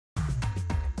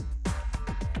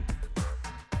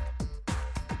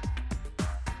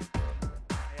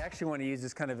actually want to use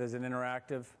this kind of as an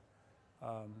interactive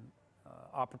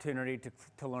opportunity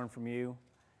to learn from you,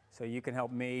 so you can help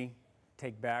me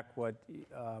take back what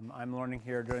I'm learning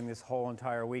here during this whole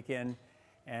entire weekend,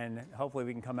 and hopefully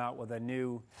we can come out with a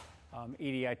new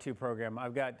EDI2 program.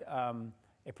 I've got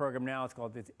a program now, it's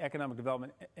called the Economic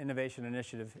Development Innovation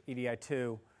Initiative,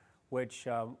 EDI2, which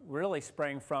really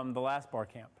sprang from the last bar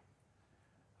camp.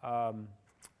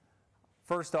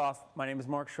 First off, my name is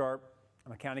Mark Sharpe.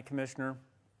 I'm a county commissioner.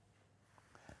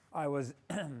 I was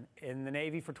in the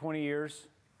Navy for 20 years,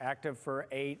 active for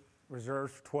 8,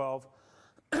 reserves for 12.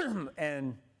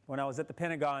 And when I was at the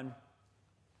Pentagon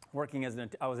working as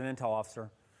I was an intel officer,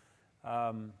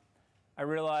 I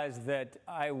realized that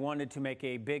I wanted to make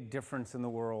a big difference in the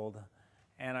world,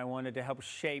 and I wanted to help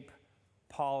shape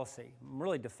policy,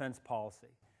 really defense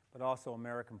policy, but also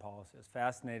American policy. I was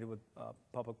fascinated with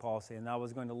public policy, and I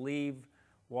was going to leave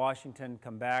Washington,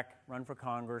 come back, run for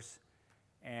Congress,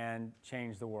 and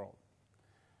change the world.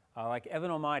 Like Evan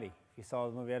Almighty, if you saw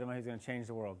the movie Evan Almighty, he's going to change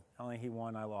the world. Only he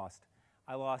won, I lost.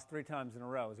 I lost 3 times in a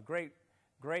row. It was a great,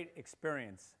 great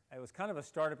experience. It was kind of a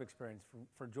startup experience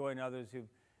for Joy and others who've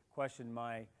questioned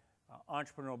my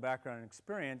entrepreneurial background and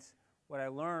experience. What I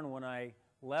learned when I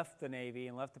left the Navy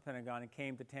and left the Pentagon and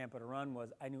came to Tampa to run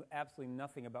was I knew absolutely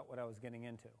nothing about what I was getting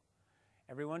into.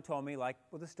 Everyone told me, like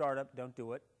with a startup, don't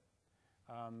do it.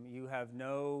 You have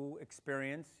no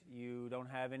experience, you don't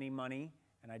have any money,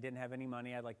 and I didn't have any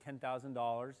money. I had like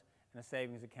 $10,000 in a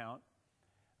savings account,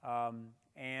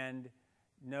 and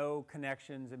no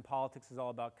connections, and politics is all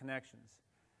about connections.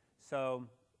 So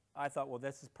I thought, well,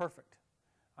 this is perfect.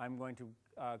 I'm going to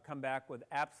come back with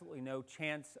absolutely no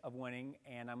chance of winning,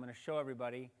 and I'm going to show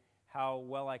everybody how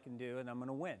well I can do, and I'm going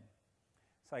to win.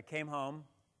 So I came home,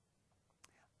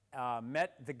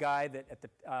 met the guy that at the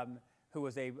who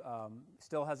was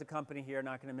still has a company here,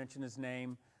 not going to mention his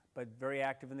name, but very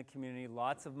active in the community,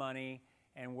 lots of money,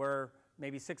 and where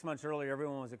maybe 6 months earlier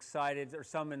everyone was excited, or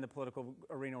some in the political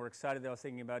arena were excited that I was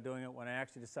thinking about doing it. When I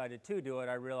actually decided to do it,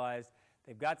 I realized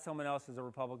they've got someone else who's a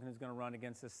Republican who's going to run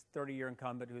against this 30-year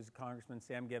incumbent who's Congressman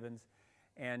Sam Gibbons.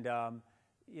 And,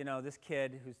 you know, this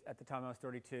kid, who's at the time I was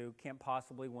 32, can't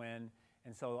possibly win,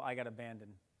 and so I got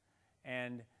abandoned.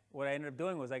 And what I ended up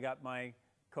doing was I got my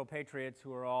compatriots,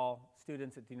 who are all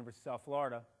students at the University of South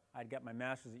Florida. I'd got my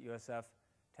master's at USF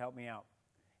to help me out.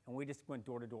 And we just went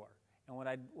door to door. And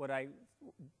what I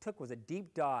took was a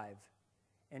deep dive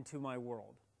into my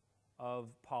world of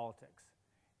politics.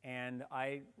 And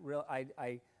I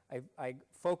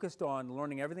focused on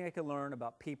learning everything I could learn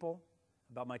about people,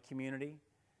 about my community,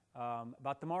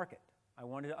 about the market. I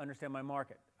wanted to understand my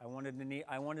market. I wanted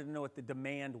to know what the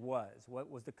demand was,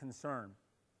 what was the concern.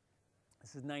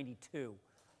 This is '92,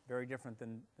 very different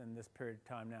than this period of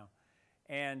time now.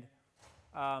 And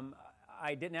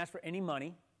I didn't ask for any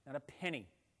money, not a penny,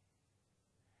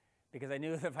 because I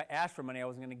knew that if I asked for money, I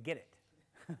wasn't going to get it.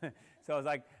 So I was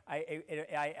like,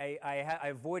 I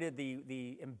avoided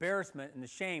the embarrassment and the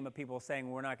shame of people saying,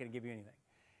 we're not going to give you anything.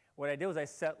 What I did was I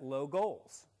set low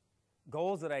goals,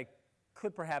 goals that I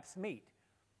could perhaps meet.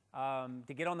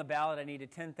 To get on the ballot, I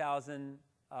needed 10,000,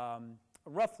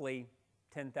 roughly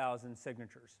 10,000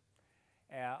 signatures,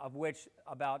 of which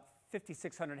about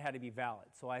 5,600 had to be valid.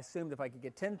 So I assumed if I could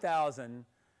get 10,000,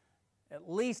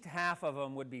 at least half of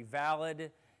them would be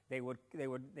valid.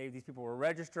 These people were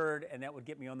registered, and that would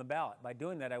get me on the ballot. By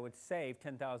doing that, I would save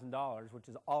 $10,000, which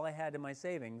is all I had in my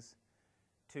savings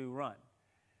to run.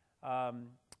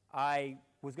 I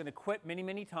was going to quit many,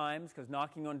 many times because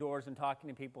knocking on doors and talking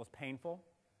to people is painful.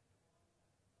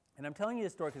 And I'm telling you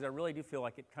this story because I really do feel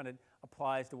like it kind of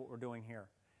applies to what we're doing here.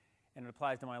 And it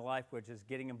applies to my life, which is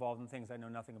getting involved in things I know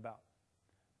nothing about,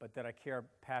 but that I care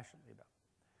passionately about.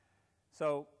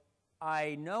 So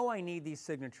I know I need these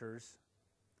signatures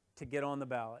to get on the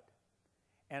ballot,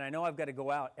 and I know I've got to go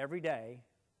out every day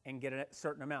and get a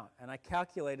certain amount. And I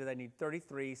calculated I need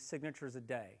 33 signatures a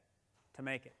day to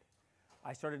make it.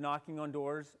 I started knocking on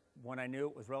doors when I knew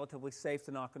it was relatively safe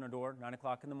to knock on a door, 9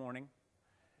 o'clock in the morning.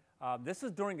 This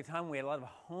was during a time when we had a lot of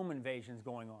home invasions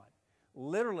going on.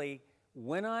 Literally,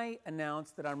 when I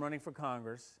announce that I'm running for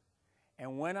Congress,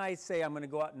 and when I say I'm going to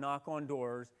go out and knock on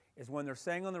doors, is when they're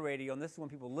saying on the radio, and this is when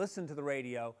people listen to the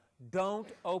radio, don't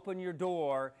open your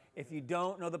door if you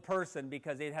don't know the person,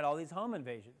 because they'd had all these home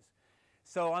invasions.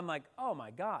 So I'm like, oh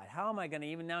my God, how am I going to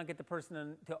even now get the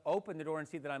person to open the door and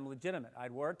see that I'm legitimate?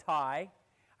 I'd wear a tie,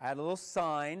 I had a little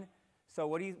sign. So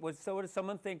what does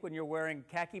someone think when you're wearing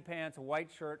khaki pants, a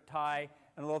white shirt, tie,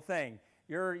 and a little thing?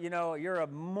 You're a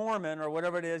Mormon or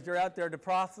whatever it is. You're out there to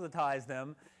proselytize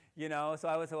them, you know. So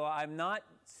I was, well, I'm not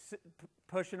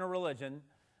pushing a religion.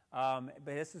 but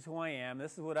this is who I am,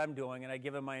 this is what I'm doing, and I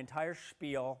give them my entire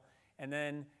spiel, and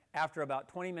then after about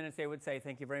 20 minutes they would say,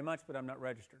 thank you very much, but I'm not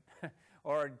registered,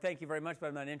 or thank you very much, but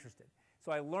I'm not interested.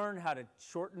 So I learned how to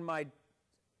shorten my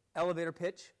elevator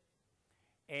pitch,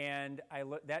 and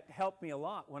that helped me a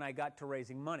lot when I got to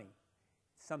raising money,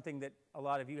 something that a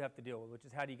lot of you have to deal with, which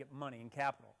is how do you get money and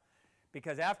capital.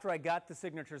 Because after I got the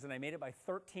signatures, and I made it by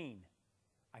 13,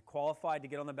 I qualified to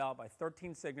get on the ballot by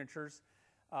 13 signatures,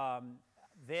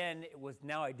 then it was,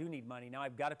 now I do need money. Now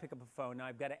I've got to pick up a phone. Now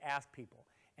I've got to ask people.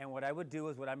 And what I would do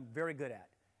is what I'm very good at.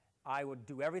 I would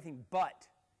do everything but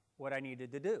what I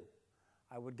needed to do.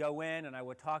 I would go in and I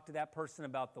would talk to that person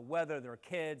about the weather, their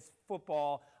kids,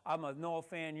 football. I'm a Noah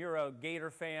fan, you're a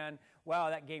Gator fan. Wow,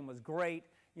 that game was great.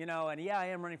 You know, and yeah, I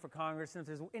am running for Congress. And if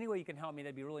there's any way you can help me,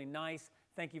 that'd be really nice.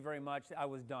 Thank you very much. I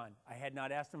was done. I had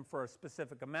not asked them for a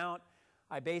specific amount.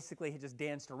 I basically had just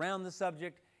danced around the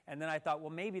subject. And then I thought,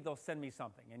 well, maybe they'll send me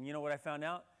something. And you know what I found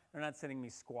out? They're not sending me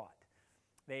squat.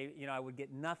 I would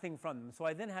get nothing from them. So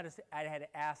I then had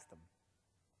to ask them.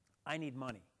 I need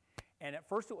money. And at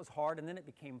first it was hard, and then it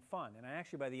became fun. And I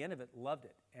actually, by the end of it, loved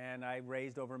it. And I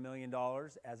raised over $1 million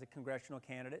as a congressional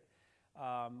candidate,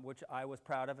 which I was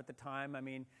proud of at the time. I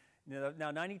mean,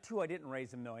 now 92 I didn't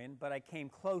raise $1 million, but I came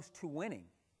close to winning.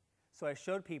 So I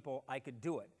showed people I could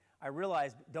do it. I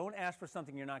realized, don't ask for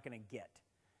something you're not going to get.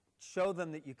 Show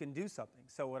them that you can do something.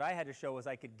 So what I had to show was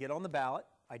I could get on the ballot.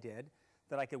 I did.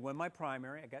 That I could win my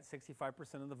primary. I got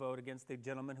 65% of the vote against the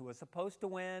gentleman who was supposed to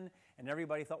win and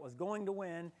everybody thought was going to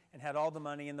win and had all the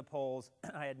money in the polls.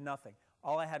 I had nothing.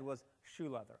 All I had was shoe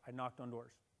leather. I knocked on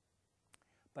doors.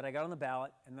 But I got on the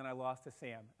ballot, and then I lost to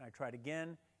Sam. And I tried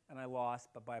again, and I lost,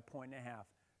 but by 1.5 points.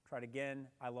 Tried again,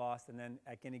 I lost, and then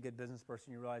like any good business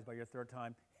person, you realize by your third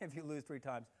time, if you lose 3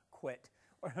 times, quit.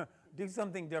 Or do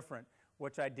something different,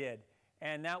 which I did.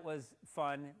 And that was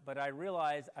fun, but I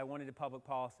realized I wanted a public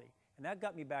policy. And that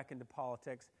got me back into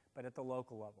politics, but at the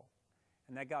local level.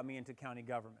 And that got me into county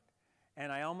government.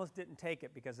 And I almost didn't take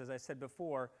it because, as I said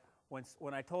before,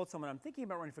 when I told someone I'm thinking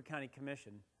about running for county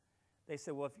commission, they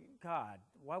said, well, God,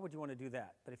 why would you want to do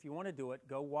that? But if you want to do it,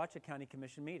 go watch a county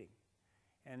commission meeting.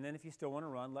 And then if you still want to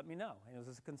run, let me know. And it was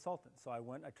as a consultant. So I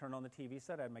went, I turned on the TV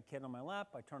set, I had my kid on my lap,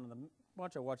 I turned on the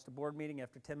watch, I watched the board meeting.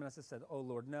 After 10 minutes, I said, oh,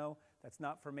 Lord, no, that's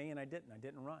not for me, and I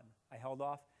didn't run. I held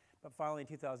off, but finally in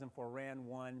 2004, ran,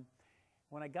 won.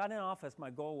 When I got in office, my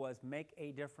goal was make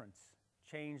a difference,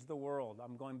 change the world.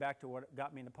 I'm going back to what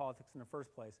got me into politics in the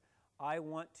first place. I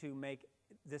want to make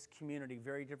this community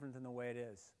very different than the way it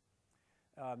is.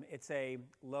 It's a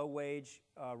low-wage,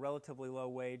 relatively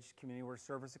low-wage community. We're a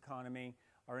service economy.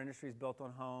 Our industry is built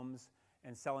on homes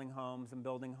and selling homes and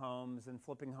building homes and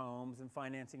flipping homes and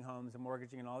financing homes and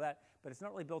mortgaging and all that, but it's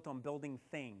not really built on building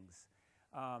things.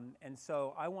 And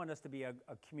so I want us to be a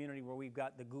community where we've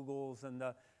got the Googles and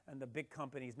the big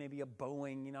companies, maybe a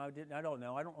Boeing, you know, I don't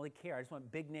know. I don't really care. I just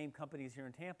want big name companies here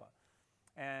in Tampa.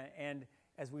 And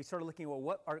as we started looking at, well,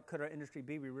 what could our industry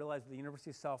be, we realized with the University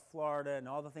of South Florida and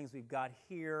all the things we've got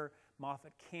here,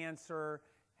 Moffitt Cancer,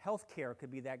 healthcare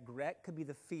could be that could be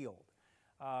the field.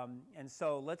 And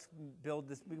so let's build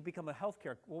this, we become a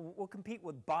healthcare, we'll compete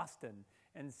with Boston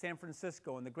and San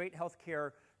Francisco and the great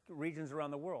healthcare regions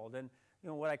around the world. And you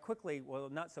know, what I quickly, well,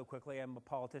 not so quickly, I'm a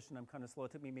politician, I'm kind of slow,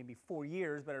 it took me maybe 4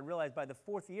 years, but I realized by the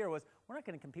 4th year was, we're not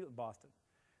going to compete with Boston.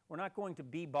 We're not going to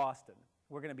be Boston.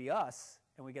 We're going to be us,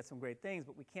 and we get some great things,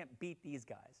 but we can't beat these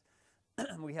guys.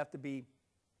 We have to be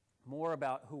more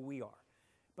about who we are.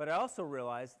 But I also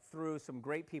realized through some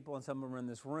great people, and some of them are in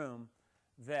this room,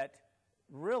 that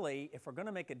really, if we're going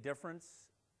to make a difference,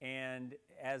 and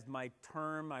as my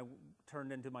term, I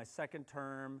turned into my 2nd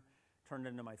term, turned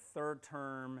into my 3rd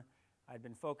term, I'd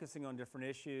been focusing on different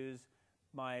issues.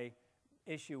 My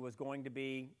issue was going to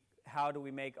be, how do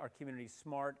we make our community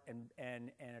smart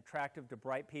and attractive to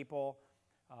bright people?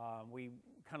 We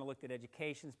kind of looked at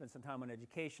education, spent some time on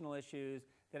educational issues.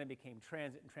 Then it became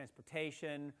transit and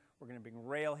transportation. We're going to bring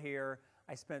rail here.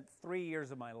 I spent 3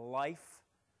 years of my life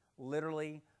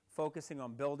literally focusing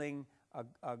on building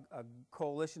a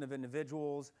coalition of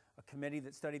individuals, a committee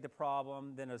that studied the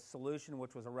problem, then a solution,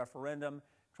 which was a referendum,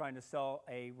 trying to sell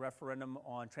a referendum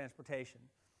on transportation.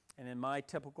 And in my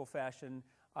typical fashion,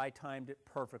 I timed it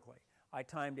perfectly. I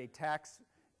timed a tax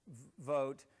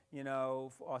vote, you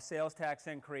know, a sales tax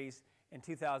increase in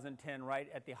 2010, right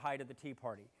at the height of the Tea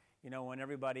Party. You know, when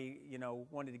everybody, you know,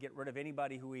 wanted to get rid of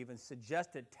anybody who even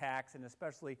suggested tax, and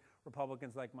especially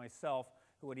Republicans like myself,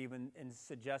 who would even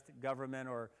suggest that government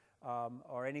or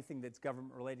anything that's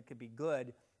government related could be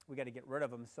good, we got to get rid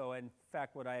of them. So in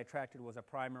fact, what I attracted was a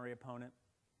primary opponent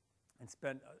and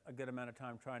spent a good amount of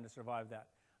time trying to survive that.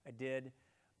 I did,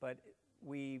 but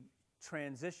we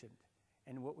transitioned.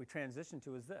 And what we transitioned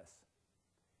to is this.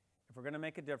 If we're going to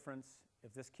make a difference,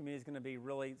 if this community is going to be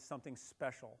really something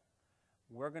special,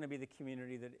 we're going to be the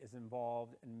community that is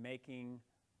involved in making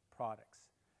products.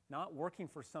 Not working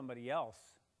for somebody else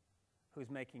who's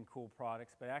making cool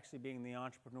products, but actually being the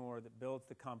entrepreneur that builds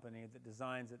the company, that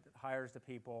designs it, that hires the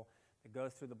people, that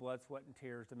goes through the blood, sweat, and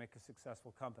tears to make a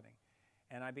successful company.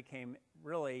 And I became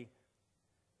really,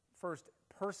 first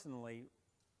personally,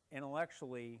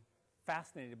 intellectually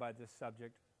fascinated by this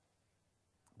subject,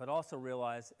 but also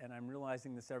realized, and I'm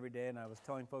realizing this every day, and I was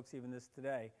telling folks even this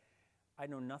today, I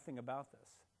know nothing about this.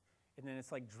 And then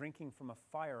it's like drinking from a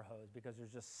fire hose because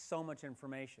there's just so much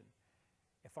information.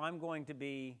 If I'm going to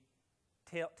be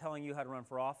telling you how to run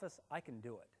for office, I can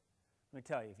do it. Let me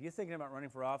tell you, if you're thinking about running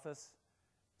for office,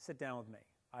 sit down with me.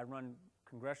 I run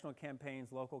congressional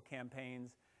campaigns, local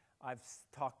campaigns. I've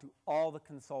talked to all the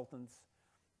consultants.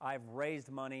 I've raised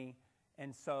money.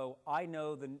 And so I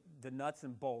know the nuts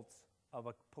and bolts of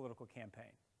a political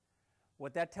campaign.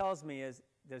 What that tells me is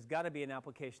there's got to be an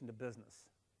application to business.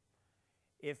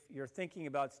 If you're thinking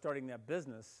about starting that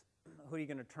business, who are you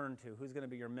going to turn to? Who's going to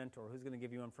be your mentor? Who's going to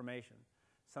give you information?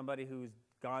 Somebody who's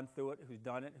gone through it, who's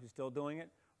done it, who's still doing it,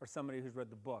 or somebody who's read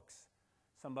the books?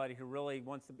 Somebody who really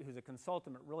wants to, who's a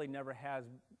consultant, but really never has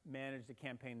managed a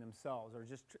campaign themselves,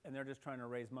 and they're just trying to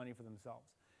raise money for themselves.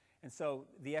 And so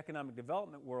the economic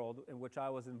development world in which I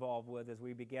was involved with, as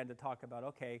we began to talk about,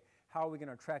 okay, how are we going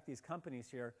to attract these companies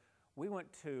here? We went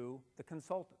to the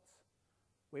consultants.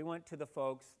 We went to the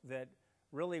folks that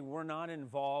really were not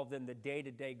involved in the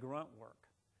day-to-day grunt work.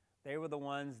 They were the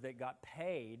ones that got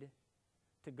paid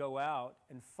to go out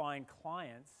and find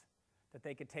clients that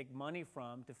they could take money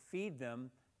from to feed them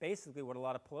basically what a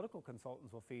lot of political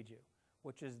consultants will feed you,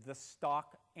 which is the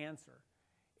stock answer.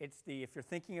 It's the, if you're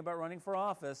thinking about running for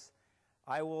office,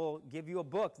 I will give you a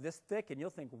book this thick and you'll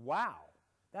think, wow,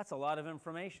 that's a lot of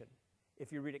information.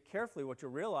 If you read it carefully, what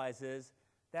you'll realize is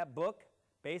that book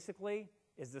basically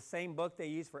is the same book they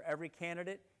use for every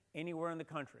candidate anywhere in the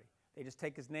country. They just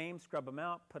take his name, scrub him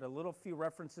out, put a little few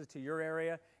references to your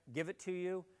area, give it to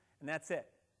you, and that's it.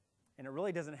 And it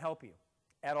really doesn't help you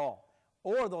at all.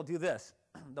 Or they'll do this.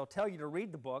 They'll tell you to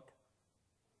read the book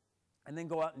and then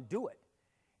go out and do it.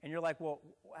 And you're like, well,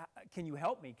 can you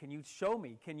help me? Can you show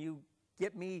me? Can you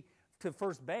get me to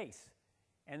first base?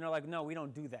 And they're like, no, we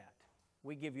don't do that.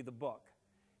 We give you the book.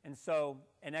 And so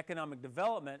in economic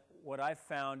development, what I've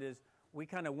found is we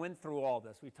kind of went through all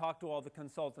this. We talked to all the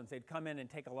consultants. They'd come in and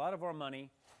take a lot of our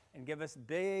money and give us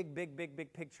big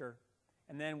picture.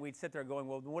 And then we'd sit there going,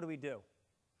 well, what do we do?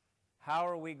 How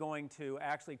are we going to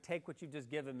actually take what you've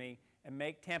just given me and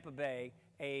make Tampa Bay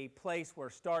a place where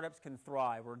startups can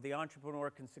thrive, where the entrepreneur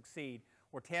can succeed,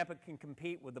 where Tampa can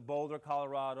compete with the Boulder,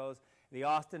 Colorados, the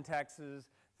Austin, Texas,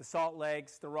 the Salt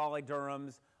Lakes, the Raleigh,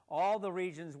 Durhams, all the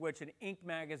regions which in Inc.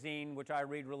 magazine, which I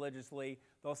read religiously,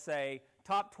 they'll say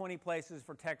top 20 places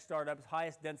for tech startups,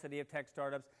 highest density of tech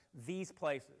startups, these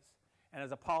places. And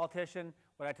as a politician,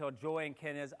 what I tell Joy and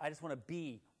Ken is, I just want to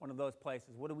be one of those places.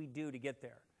 What do we do to get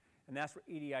there? And that's where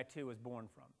EDI2 was born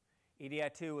from.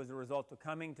 EDI2 was a result of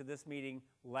coming to this meeting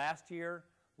last year,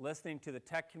 listening to the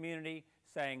tech community,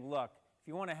 saying, look, if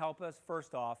you want to help us,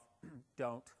 first off,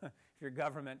 don't. If you're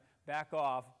government, back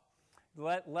off.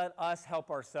 Let us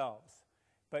help ourselves.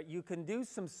 But you can do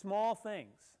some small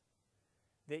things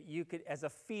that you could, as a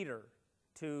feeder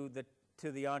to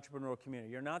the entrepreneurial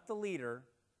community. You're not the leader,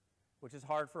 which is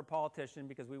hard for a politician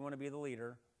because we want to be the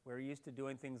leader. We're used to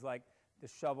doing things like the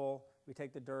shovel. We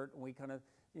take the dirt and we kind of,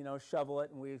 shovel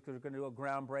it, and we're going to do a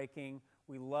groundbreaking.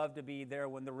 We love to be there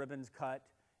when the ribbon's cut,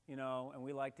 and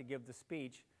we like to give the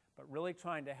speech. But really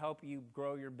trying to help you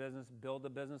grow your business, build a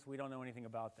business, we don't know anything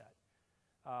about that.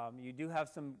 You do have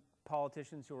some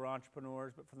politicians who are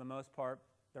entrepreneurs, but for the most part,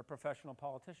 they're professional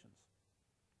politicians.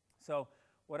 So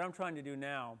what I'm trying to do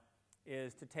now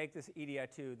is to take this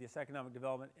EDI2, this Economic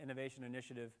Development Innovation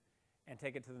Initiative, and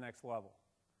take it to the next level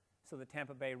so that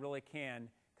Tampa Bay really can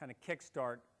kind of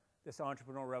kickstart this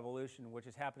entrepreneurial revolution, which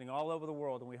is happening all over the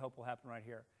world, and we hope will happen right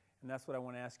here. And that's what I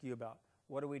want to ask you about.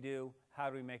 What do we do? How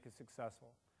do we make it successful?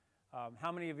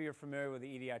 How many of you are familiar with the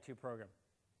EDI2 program?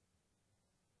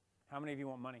 How many of you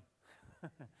want money?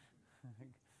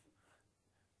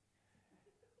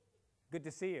 Good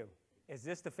to see you. Is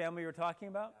this the family you're talking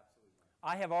about? Absolutely.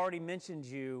 I have already mentioned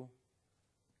you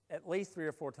at least 3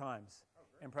 or 4 times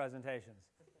in presentations.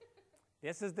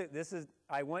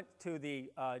 I went to the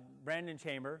Brandon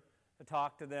Chamber to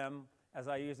talk to them, as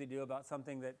I usually do, about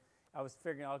something that I was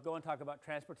figuring I'll go and talk about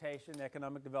transportation,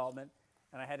 economic development,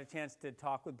 and I had a chance to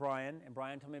talk with Brian, and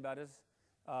Brian told me about his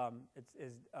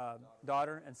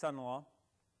daughter and son-in-law.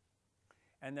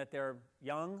 and that they're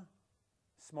young,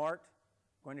 smart,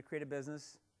 going to create a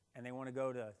business, and they want to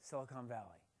go to Silicon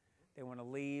Valley. They want to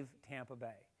leave Tampa Bay.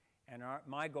 And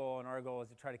my goal and our goal is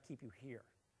to try to keep you here.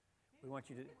 We want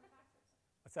you to.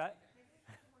 What's that?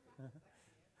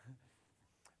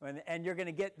 And you're going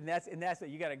to get, and that's what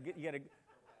you got to.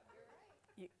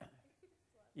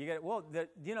 You got. Well,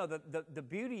 the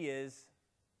beauty is,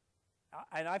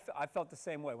 and I felt the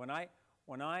same way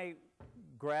when I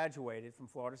graduated from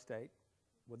Florida State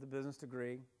with a business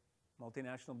degree,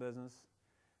 multinational business.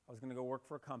 I was going to go work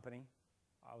for a company.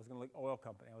 I was going to look oil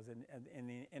company. I was in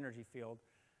the energy field.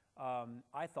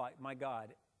 I thought, my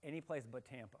God, any place but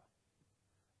Tampa.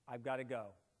 I've got to go,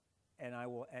 and I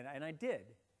will, and I did.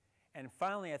 And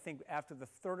finally, I think after the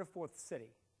third or fourth city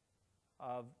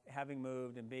of having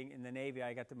moved and being in the Navy,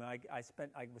 I got to move. I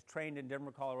was trained in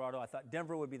Denver, Colorado. I thought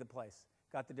Denver would be the place.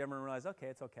 Got to Denver and realized, okay,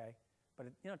 it's okay, but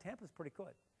Tampa's pretty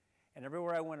good. And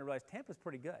everywhere I went, I realized Tampa's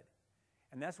pretty good,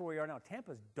 and that's where we are now.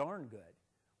 Tampa's darn good.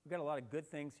 We've got a lot of good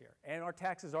things here, and our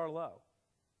taxes are low,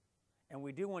 and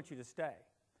we do want you to stay.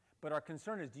 But our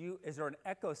concern is there an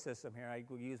ecosystem here? I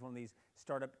will use one of these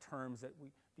startup terms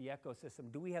the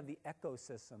ecosystem. Do we have the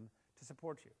ecosystem to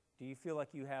support you? Do you feel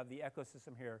like you have the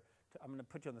ecosystem here? I'm going to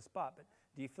put you on the spot, but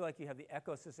do you feel like you have the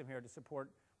ecosystem here to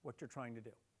support what you're trying to do?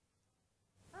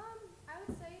 I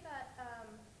would say that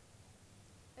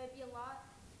it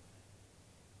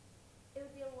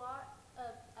would be a lot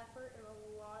of effort and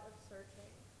a lot of searching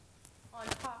on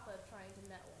top of trying to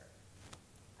network.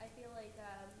 I feel like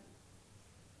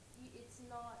it's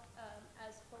not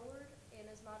as forward and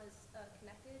is not as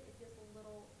connected. It feels a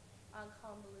little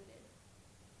convoluted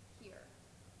here.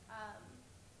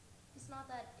 It's not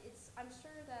that I'm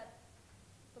sure that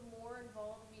the more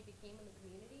involved we became in the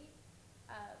community,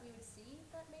 we would see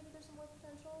that maybe there's some more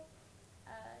potential.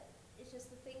 It's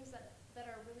just the things that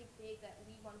are really big that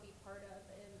we want to be part of,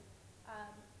 and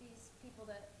these people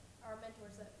that are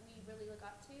mentors that we really look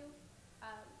up to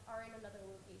are in another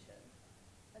location.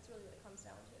 That's really what it comes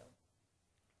down to.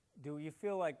 Do you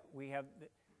feel like we have,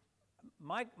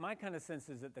 my kind of sense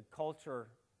is that the culture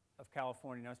of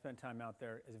California, and I've spent time out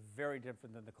there, is very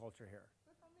different than the culture here.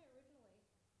 We're from there originally.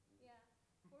 Yeah,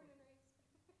 born and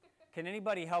raised. Can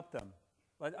anybody help them?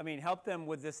 I mean, help them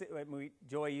with this.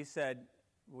 Joy, you said,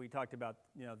 we talked about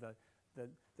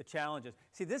the challenges.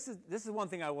 See, this is one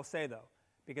thing I will say, though,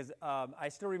 because I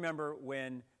still remember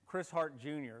when Chris Hart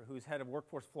Jr., who's head of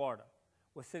Workforce Florida,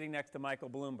 was sitting next to Michael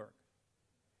Bloomberg.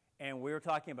 And we were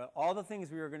talking about all the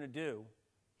things we were going to do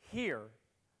here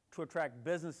to attract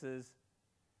businesses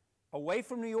away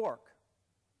from New York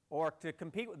or to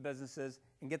compete with businesses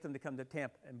and get them to come to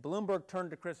Tampa. And Bloomberg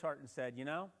turned to Chris Hart and said, you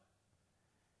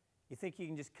think you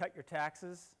can just cut your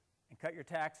taxes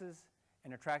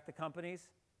and attract the companies?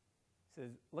 He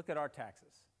says, look at our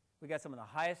taxes. We got some of the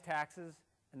highest taxes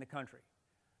in the country,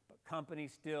 but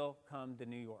companies still come to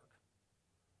New York.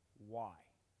 Why?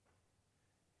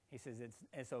 He says,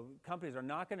 and so companies are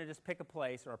not going to just pick a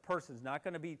place, or a person is not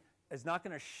going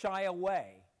to shy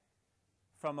away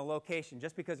from a location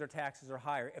just because their taxes are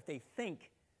higher if they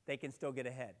think they can still get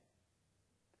ahead.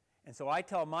 And so I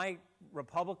tell my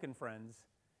Republican friends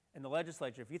in the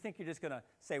legislature, if you think you're just going to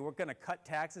say we're going to cut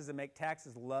taxes and make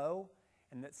taxes low,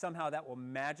 and that somehow that will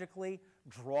magically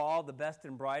draw the best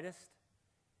and brightest,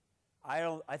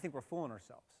 I think we're fooling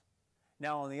ourselves.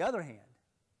 Now, on the other hand,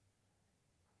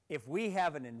 if we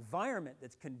have an environment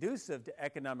that's conducive to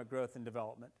economic growth and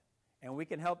development, and we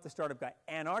can help the startup guy,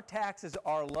 and our taxes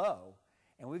are low,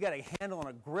 and we've got a handle and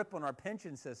a grip on our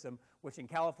pension system, which in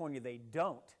California they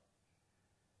don't.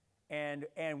 And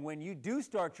when you do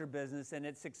start your business and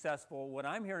it's successful, what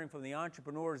I'm hearing from the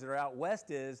entrepreneurs that are out west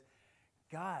is,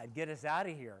 God, get us out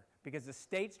of here, because the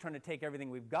state's trying to take everything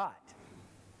we've got.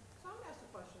 So I'm going to ask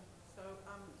a question. So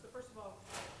first of all,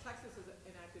 Texas has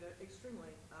enacted an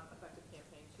extremely effective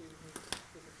campaign to move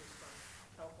businesses from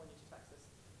California to Texas.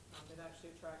 They've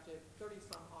actually attracted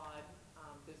 30-some odd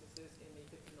businesses in the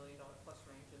 $50 million plus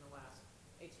range in the last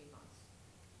 18 months,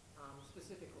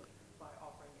 specifically by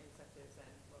offering incentives and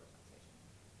lower taxation.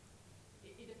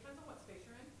 It depends on what space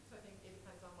you're in, so I think it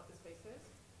depends on what the space is.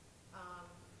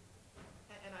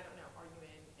 And I don't know, are you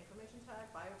in information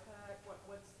tech, biotech,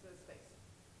 what's the space?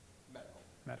 Medical.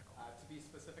 Medical. To be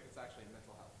specific, it's actually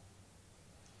mental health.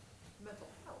 Mental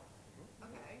health,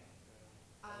 okay.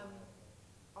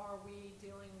 Are we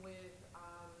dealing with,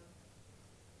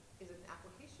 is it an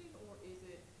application or is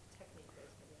it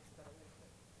technique-based? Maybe that's a better way to put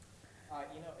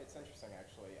it. It's interesting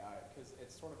actually, because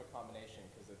it's sort of a combination,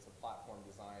 because it's a platform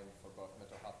designed for both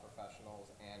mental health professionals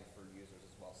and for users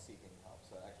as well seeking help.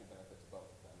 So it actually benefits both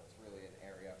of them. It's really an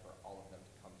area for all of them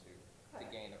to come to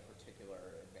gain a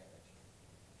particular advantage.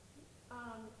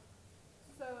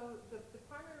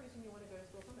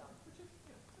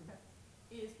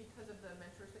 is because of the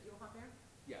mentors that you'll have there?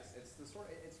 Yes, it's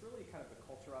it's really kind of the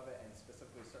culture of it, and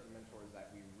specifically certain mentors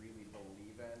that we really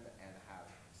believe in and have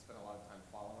spent a lot of time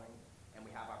following, and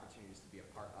we have opportunities to be a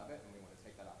part of it, and we want to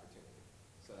take that opportunity.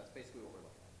 So that's basically what we're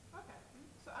looking at. Okay,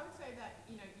 so I would say that,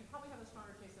 you probably have a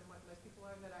stronger case than what most people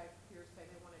are that I hear say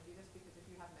they want to do this, because if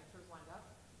you have mentors lined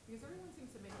up, because everyone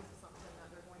seems to make this assumption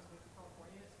that they're going to move to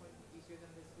California, it's going to be easier than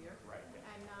it is here. Right.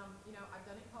 And, I've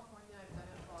done it in California, I've done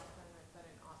it in Boston, I've done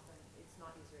it in Austin, it's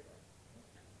not easier there.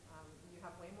 You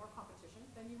have way more competition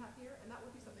than you have here, and that would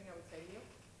be something I would say to you.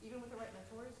 Even with the right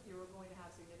mentors, you're going to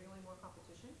have significantly more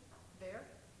competition there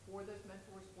for those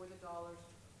mentors, for the dollars,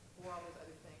 for all those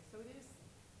other things. So it is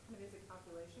kind of a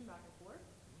calculation back and forth.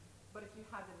 But if you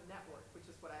have the network, which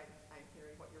is what I'm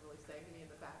hearing what you're really saying to me in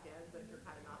the back end, but you're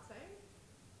kind of not saying,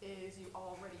 is you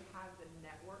already have the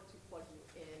network to plug you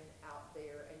in out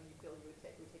there, and you feel would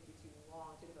take you too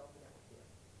long to develop the network here.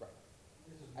 Right.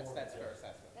 That's fair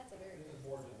assessment. That's a very This good is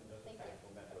more than assessment. just a Thank you.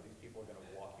 technical mentor. These people are gonna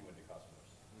walk you into customers.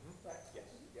 Right. Yes.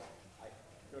 Yeah.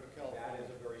 Go to That California.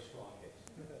 is a very strong case.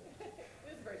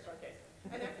 It is a very strong case.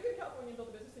 And after you're in California and build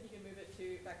a business, then you can move it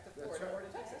back to That's Florida right. or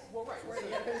to Texas. Well, right, where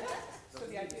you Texas. So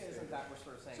the idea isn't that we're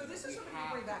sort of saying. So this that is we something you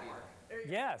have bring to back, be Mark. there. There you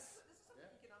go. Yes. So this is something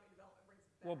economic development brings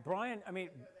back. Well,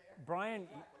 Brian,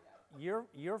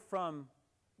 you're from,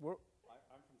 I'm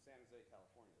from San Jose,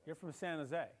 California. you're from San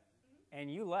Jose,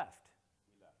 and you left.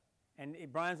 We left.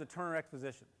 And Brian's a Turner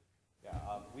Exposition. Yeah,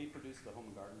 we produce the home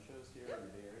and garden shows here in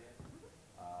the Bay Area.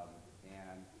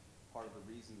 And part of the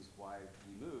reasons why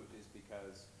we moved is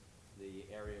because the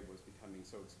area was becoming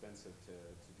so expensive to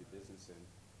do business in,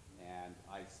 and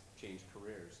I changed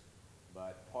careers.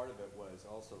 But part of it was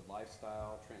also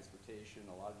lifestyle, transportation,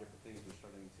 a lot of different things were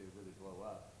starting to really blow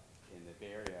up in the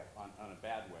Bay Area on a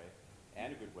bad way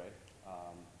and a good way.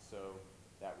 So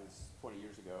that was 20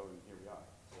 years ago, and here we are.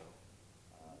 So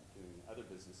doing other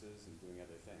businesses and doing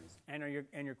other things. And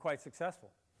you're quite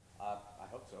successful. I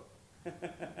hope so.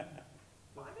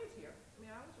 Well, I moved here. I mean,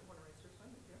 I was born and raised here, so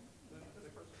I moved here. That's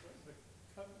the first choice.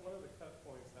 One of the cut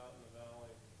points out in the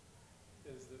valley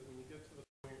is that when you get to the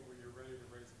point where you're ready to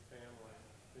raise a family,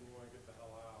 then you want to get the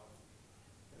hell out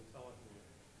and telecommute.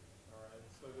 All right.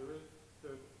 So there is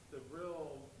the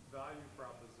real value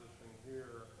proposition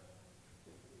here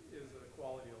is a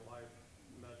quality of life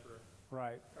metric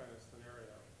Right. kind of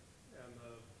scenario, and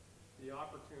the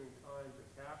opportune time to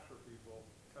capture people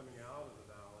coming out of the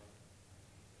valley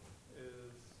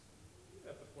is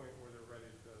at the point where they're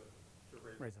ready to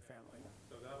Raise a family.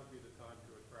 So that would be the time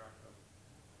to attract them.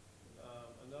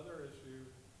 Another issue,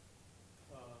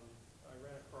 I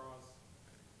ran across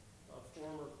a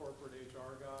former corporate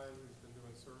HR guy who's been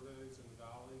doing surveys in the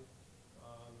valley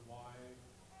on why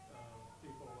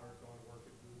people are going to work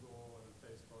at Google and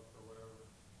Facebook or whatever.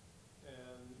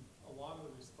 And a lot of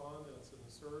the respondents in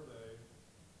the survey,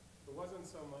 it wasn't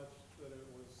so much that it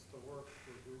was to work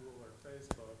for Google or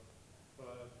Facebook,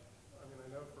 but I mean, I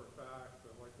know for a fact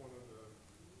that like one of the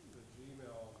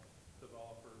Gmail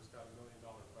developers got $1 million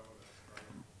bonus,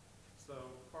 right?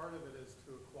 So part of it is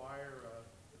to acquire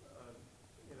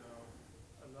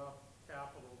enough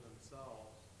capital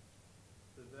themselves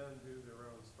to then do their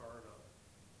own startup,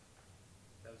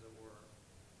 as it were,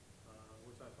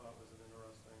 which I thought was an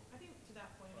interesting. I think to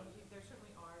that point, I mean, there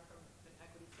certainly are from an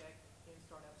equity stake in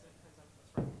startups, and it depends on what's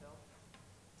trying to build.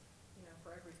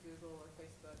 For every Google or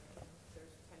Facebook,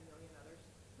 there's 10 million others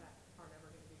that are never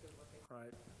going to be good looking.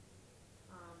 Right.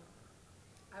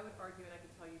 I would argue, and I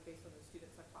can tell you based on the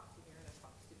students I've talked to here, and I've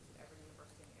talked to students at every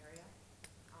university in the area,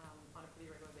 on a pretty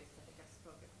regular basis. I think I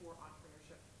spoke at 4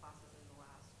 entrepreneurship classes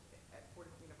at 4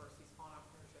 different universities on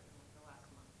entrepreneurship in the last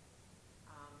month.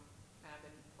 And I've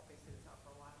been helping students out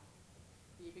for a while.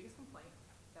 The biggest complaint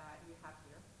that you have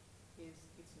here is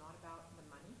it's not about the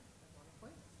money,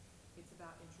 ironically. It's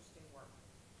about interesting work.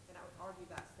 And I would argue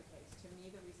that's the case. To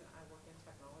me, the reason I work in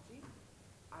technology,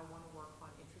 I want to work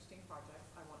on interesting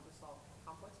projects. I want to solve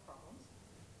complex problems.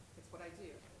 It's what I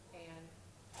do. And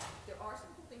there are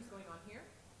some cool things going on here,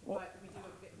 but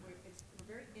we're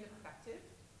very ineffective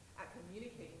at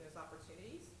communicating those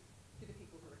opportunities to the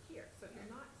people who are here. So if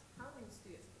you're not telling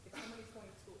students, if somebody's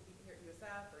going to school here at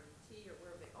USF or UT or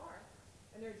wherever they are,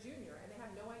 and they're a junior and they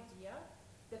have no idea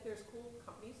that there's cool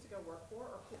companies to go work for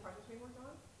or cool projects being worked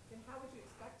on, then how would you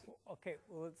expect to? Okay,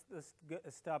 well,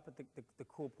 let's stop at the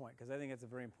cool point, because I think it's a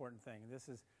very important thing. This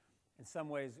is, in some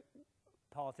ways,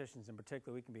 politicians in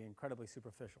particular, we can be incredibly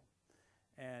superficial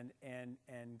and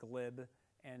glib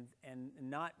and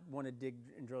not want to dig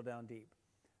and drill down deep.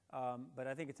 But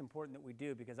I think it's important that we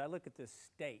do, because I look at this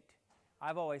state.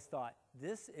 I've always thought,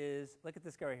 look at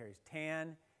this guy right here. He's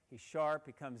tan, he's sharp,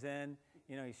 he comes in.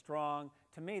 he's strong.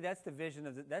 To me, that's the vision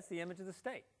of that's the image of the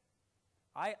state.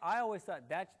 I always thought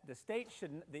that the state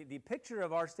should, the picture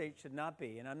of our state should not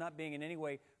be, and I'm not being in any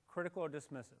way critical or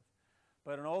dismissive,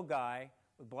 but an old guy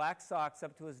with black socks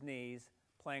up to his knees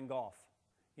playing golf,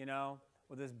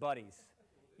 with his buddies,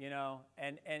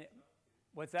 and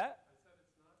what's that?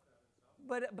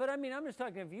 But I mean, I'm just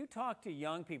talking, if you talk to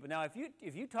young people, now if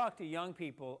you talk to young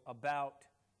people about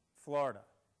Florida,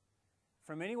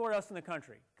 from anywhere else in the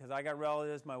country, because I got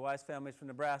relatives, my wife's family's from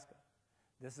Nebraska,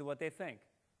 this is what they think.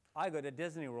 I go to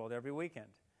Disney World every weekend.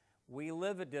 We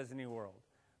live at Disney World,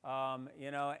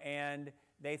 and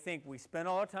they think we spend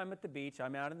all our time at the beach.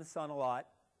 I'm out in the sun a lot.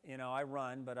 I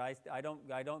run, but I don't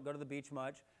go to the beach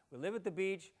much. We live at the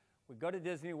beach, we go to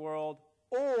Disney World,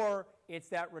 or it's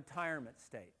that retirement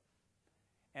state.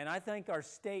 And I think our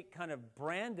state kind of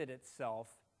branded itself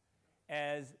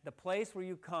as the place where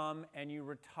you come and you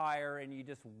retire and you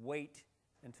just wait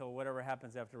until whatever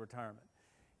happens after retirement,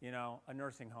 a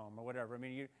nursing home or whatever. I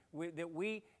mean,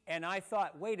 and I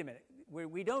thought, wait a minute,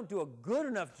 we don't do a good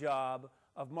enough job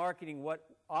of marketing what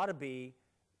ought to be,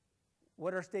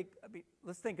 what our state,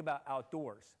 let's think about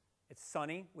outdoors. It's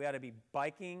sunny, we ought to be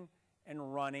biking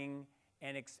and running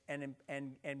and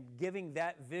giving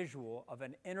that visual of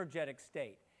an energetic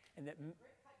state. And that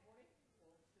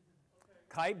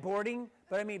kiteboarding,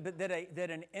 but I mean,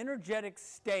 that an energetic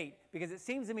state, because it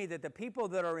seems to me that the people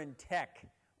that are in tech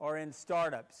or in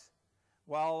startups,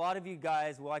 while a lot of you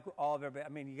guys, like all of everybody,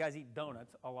 I mean, you guys eat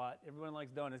donuts a lot. Everyone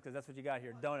likes donuts because that's what you got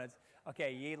here, donuts.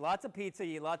 Okay, you eat lots of pizza,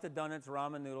 you eat lots of donuts,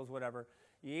 ramen noodles, whatever.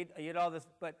 You eat all this,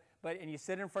 and you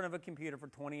sit in front of a computer for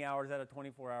 20 hours out of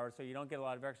 24 hours, so you don't get a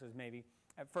lot of exercise maybe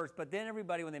at first. But then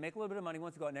everybody, when they make a little bit of money,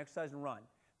 wants to go out and exercise and run.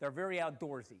 They're very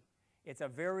outdoorsy. It's a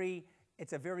very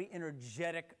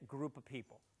energetic group of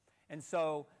people. And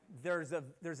so there's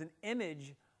an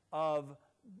image of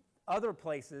other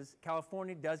places.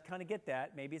 California does kind of get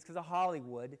that. Maybe it's because of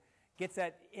Hollywood. Gets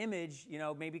that image,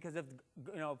 maybe because of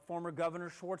former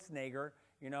Governor Schwarzenegger,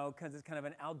 because it's kind of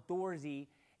an outdoorsy.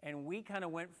 And we kind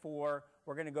of we're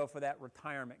going to go for that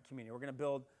retirement community. We're going to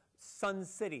build Sun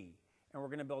City, and we're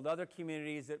going to build other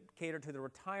communities that cater to the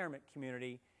retirement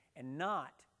community and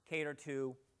not cater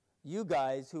to you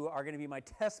guys who are going to be my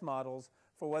test models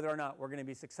for whether or not we're going to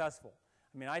be successful.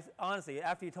 I mean, honestly,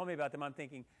 after you told me about them, I'm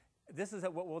thinking, this is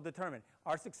what will determine.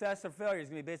 Our success or failure is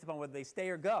going to be based upon whether they stay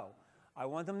or go. I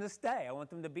want them to stay. I want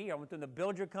them to be here. I want them to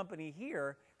build your company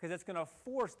here because it's going to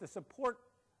force the support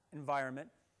environment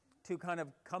to kind of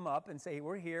come up and say, hey,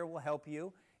 we're here, we'll help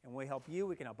you, and we help you,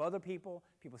 we can help other people.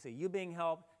 People see you being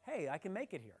helped. Hey, I can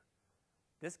make it here.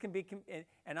 This can be,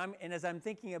 and as I'm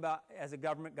thinking about, as a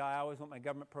government guy, I always want my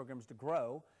government programs to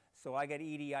grow. So I got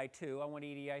EDI 2, I want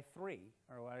EDI 3,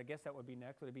 or I guess that would be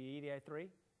next. Would it be EDI 3?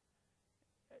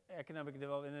 Economic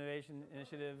Development Innovation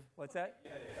Initiative. What's that?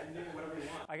 Yeah, I can make it whatever you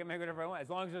want. I can make whatever I want, as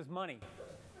long as there's money.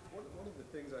 One of the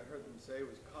things I heard them say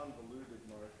was convoluted,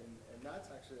 Mark, and that's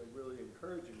actually a really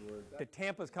encouraging word. The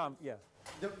Tampa's yeah.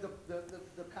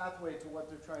 The pathway to what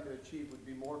they're trying to achieve would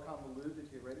be more convoluted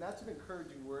here, right? And that's an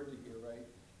encouraging word to hear, right?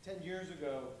 10 years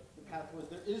ago, the path was,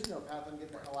 there is no path, I'm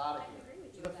getting the hell out of here.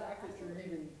 So the fact that you're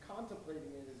even contemplating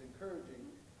it is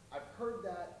encouraging. I've heard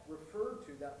that referred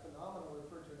to, that phenomenon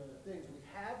referred to in other things. We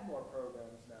have more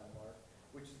programs now, Mark,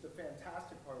 which is the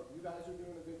fantastic part. You guys are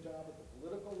doing a good job at the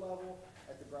political level,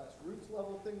 at the grassroots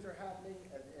level, things are happening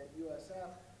at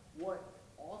USF. What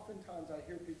oftentimes I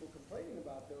hear people complaining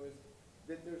about, though, is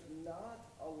that there's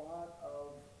not a lot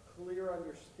of clear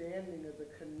understanding of the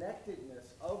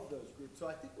connectedness of those groups. So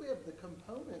I think we have the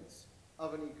components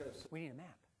of an ecosystem. We need a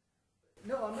map.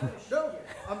 No, I'm not. No,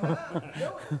 I'm not.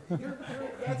 No,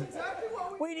 that's exactly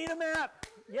what we need a map.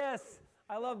 Yes,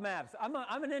 I love maps. I'm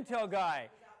an Intel guy.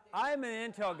 I'm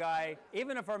an Intel guy.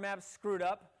 Even if our map's screwed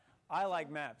up, I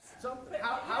like maps.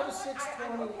 How does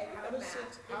 620?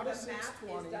 How does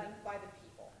 620? Is done by the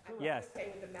people. I'm Yes.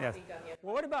 okay with the Yes. mapping done the other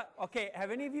Well, what about, okay,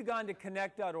 have any of you gone to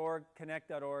connect.org?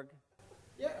 Connect.org?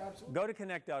 Yeah, absolutely. Go to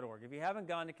connect.org. If you haven't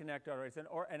gone to connect.org,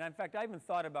 and in fact, I even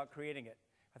thought about creating it.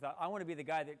 I thought, I want to be the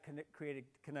guy that created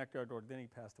connect.org. Then he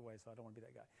passed away, so I don't want to be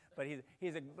that guy. But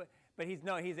but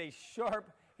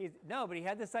he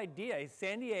had this idea. He's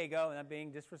San Diego, and I'm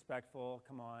being disrespectful.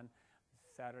 Come on.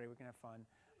 It's Saturday, we can have fun.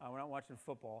 We're not watching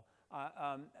football.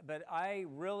 But I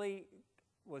really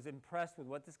was impressed with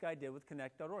what this guy did with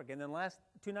connect.org. And then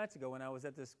 2 nights ago, when I was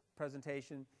at this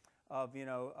presentation of,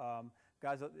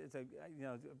 guys, it's a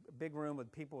big room with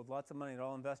people with lots of money, they're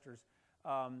all investors.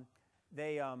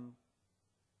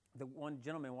 The one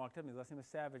gentleman walked up to me, his last name was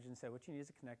Savage, and said, what you need is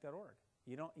a connect.org.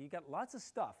 You got lots of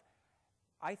stuff.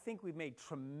 I think we've made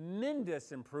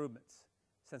tremendous improvements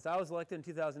since I was elected in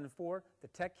 2004, the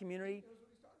tech community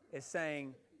is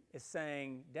saying,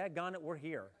 daggone it, we're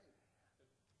here.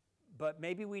 But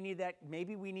maybe we need that,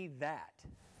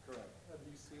 Correct. Have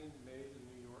you seen Made in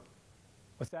New York?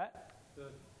 What's that? The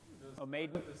Oh,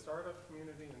 Made- the startup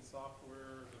community and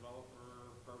software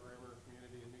developer, programmer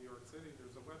community in New York City,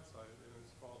 there's a website, and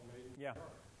it's called Made in New Yeah.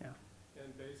 York. Yeah.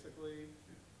 And basically,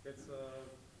 it's a,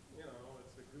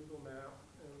 it's a Google map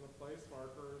and the place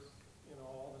markers,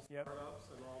 all the Yep.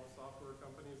 startups and all the software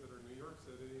companies that are in New York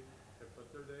City. They put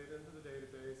their data into the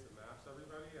database, it maps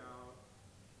everybody out,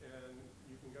 and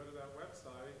you can go to that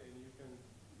website and you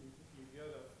get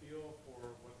a feel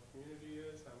for what the community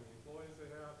is, how many employees they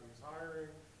have, who's hiring,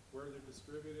 where they're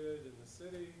distributed in the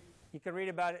city. You can read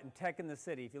about it in Tech in the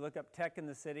City. If you look up Tech in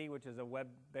the City, which is a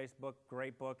web-based book,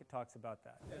 great book, it talks about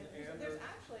that. And There's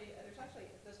actually,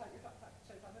 the site you're talking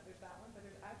about, there's that one, but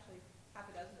there's actually half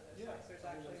a dozen of those Yeah, sites. There's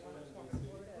I mean, actually that's one what that's I'm one gonna in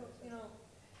see. Florida.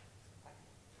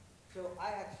 So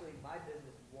my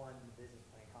business won the business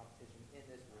plan competition in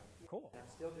this room. Cool. And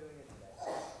I'm still doing it today.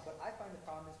 But I find the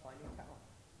problem is finding talent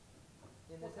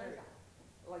in this What kind of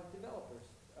area. Like developers.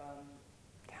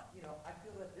 I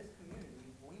feel that this community,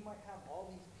 we might have all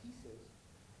these pieces,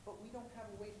 but we don't have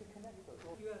a way to connect those.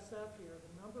 USF here,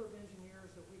 the number of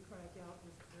engineers that we crank out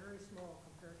is very small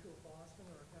compared to a Boston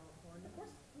or a California. Of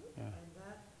course. Yeah. And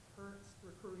that hurts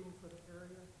recruiting for the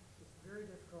area. It's very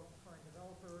difficult to find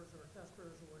developers or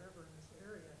testers or whatever in this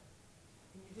area.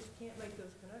 And you just can't make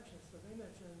those connections. So they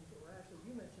mentioned, or actually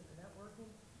you mentioned the networking.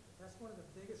 That's one of the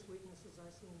biggest weaknesses I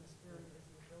see in this area is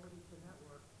the ability to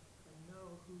network and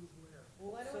know who's where.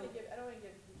 Well, I don't want to give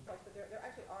huge plugs, but there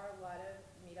actually are a lot of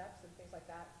meetups and things like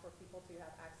that for people to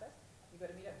have access. You go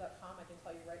to meetup.com, I can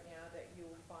tell you right now that you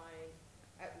will find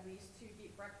at least 2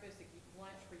 geek breakfasts, a geek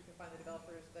lunch, where you can find the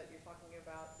developers that you're talking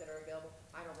about that are available.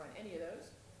 I don't run any of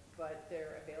those, but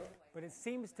they're available. But it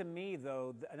seems to me,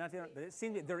 though, but it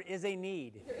seems that there is a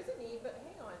need. There is a need, but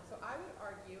hang on. So I would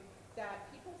argue that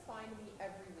people find me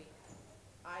every week.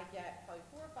 I get probably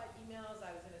 4 or 5 emails.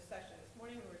 I was in a session this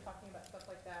morning, we were talking about stuff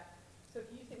like that. So if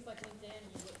you use things like LinkedIn,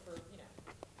 you look for,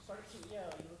 Startup CEO,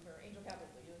 you look for Angel Capital,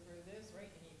 you look for this, right,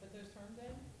 and you put those terms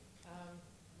in,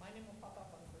 my name will pop up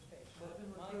on the first page. I've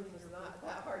been Mine recruiting is here not for-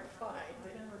 that hard to find.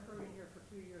 I've been recruiting here for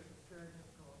 2 years. It's very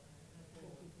difficult. And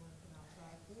pull people in from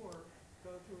outside or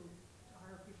go to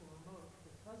hire people remote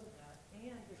because of that.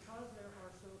 And because there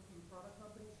are so few product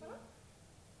companies here,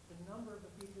 the number of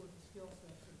the people with the skill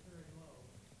sets is very low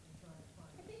in trying to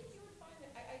find. I think you would find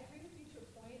that, I agree with you to a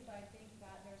point, but I think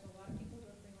that there's a lot of people who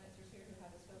are freelancers here who have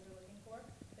the skills they're looking for.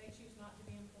 They choose not to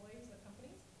be employees of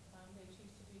companies. They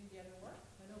choose to do the other work.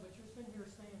 I know, but you're sitting here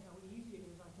saying how easy it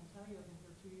is. I can tell you I've been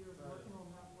here 2 years working on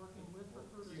that, working with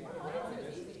recruiters. Yeah. What Well, kind of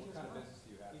it's business- easy. what kind of business do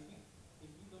you have? If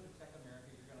you go to Tech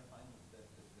America, you're going to find that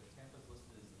the Tampa's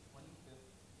listed as the 25th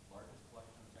largest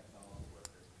collection of technology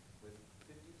workers with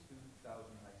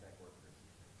 52,000 high-tech workers.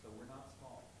 So we're not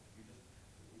small. You just,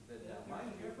 There's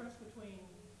a difference between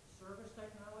service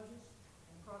technologists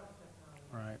and product technologists.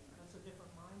 Right. That's a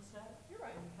different mindset. You're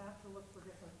right. And you have to look for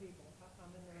different people. I'm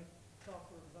in the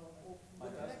software development. The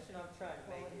connection I'm trying to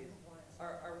make Quality is, and compliance.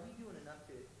 are we doing enough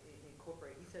to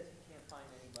incorporate, he says he can't find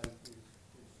anybody through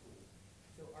schools.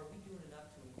 So are we doing enough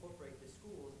to incorporate the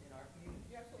schools in our community,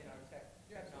 You're absolutely in our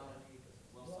You're absolutely technology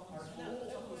ecosystem? well, some of No, the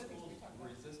that's one of the schools things we talked about.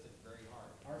 resist it very hard.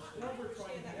 I Our schools are understand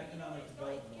trying to that, be but economic it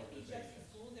development can't be just the organizations.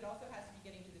 schools, it also has to be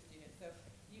getting to the students. So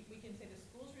we can say the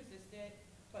schools resist it,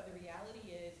 but the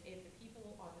reality is if the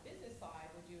people on the business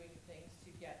side were doing things to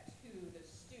get to the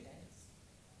students,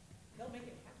 they'll make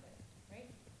it happen, right?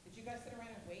 Did you guys sit around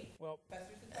and wait for Well,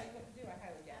 professors to tell you what to do? I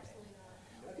highly doubt it. Absolutely not.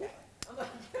 Okay. I'm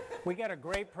like, we got a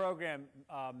great program.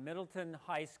 Middleton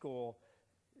High School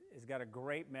has got a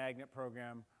great magnet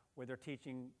program where they're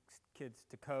teaching kids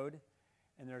to code.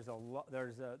 And there's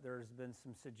been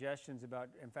some suggestions about,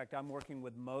 in fact, I'm working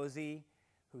with Mosey,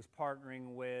 who's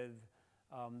partnering with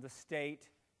the state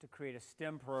to create a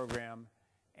STEM program.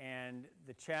 And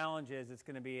the challenge is it's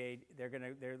going to be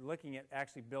they're looking at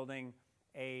actually building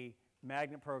a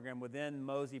magnet program within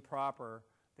Mosey proper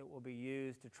that will be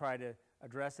used to try to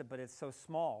address it, but it's so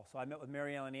small. So I met with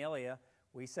Mary Ellen Elia.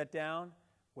 We sat down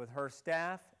with her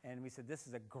staff and we said, this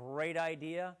is a great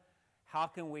idea. How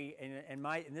can we,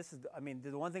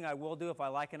 the one thing I will do if I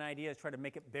like an idea is try to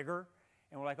make it bigger.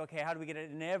 And we're like, okay, how do we get it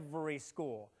in every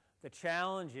school? The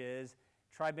challenge is,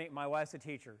 my wife's a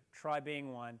teacher, try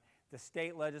being one. The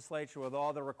state legislature with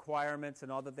all the requirements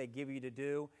and all that they give you to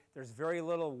do, there's very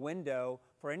little window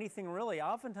for anything really,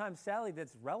 oftentimes, Sally,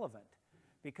 that's relevant.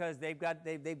 Because they've got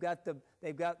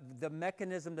the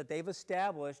mechanism that they've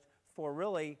established for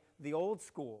really the old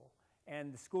school.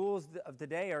 And the schools of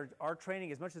today are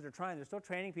training, as much as they're trying, they're still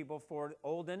training people for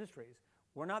old industries.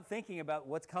 We're not thinking about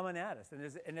what's coming at us.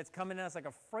 And it's coming at us like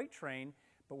a freight train,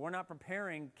 but we're not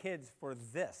preparing kids for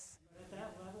this. But at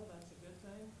that level, that's a good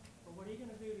thing. But what are you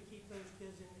going to do to keep those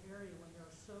kids in the area when there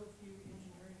are so few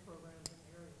engineering programs in the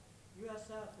area?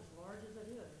 USF, as large as it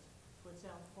is, puts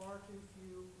out far too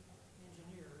few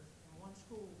engineers, and one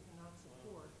school cannot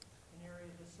support an area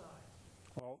this size.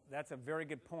 Well, that's a very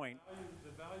good point.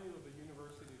 The value of a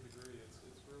university degree,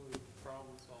 it's really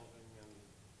problem solving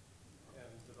and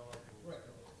developing. Right.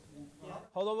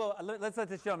 Hold on, let's let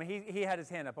this gentleman, he had his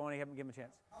hand up. I want to give him a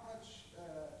chance. How much,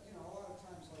 you know, a lot of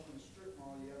times like in a strip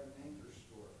mall, you have an anchor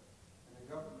store, and the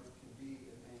government can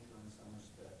be an anchor in some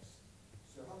respects.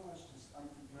 So how much does, I'm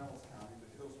from Pinellas County,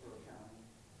 but Hillsborough County,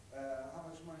 how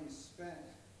much money is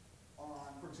spent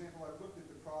on, for example, I've looked at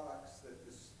the products that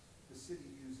the city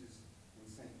uses in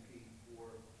St. Pete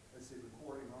for, let's say,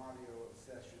 recording audio of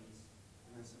sessions,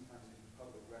 and then sometimes they do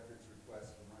public records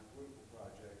requests for my political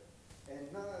project. And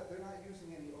they're not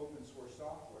using any open source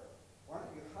software. Why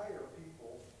don't you hire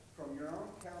people from your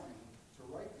own county to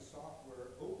write the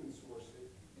software, open source it,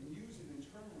 and use it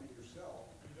internally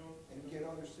yourself, and get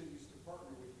other cities to partner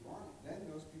with you on it? Then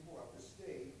those people have to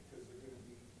stay because they're going to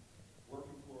be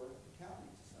working for the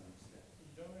county to some extent.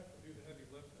 You don't have to do the heavy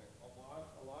lifting.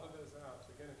 A lot of those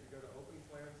apps, again, if you go to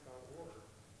openplans.org,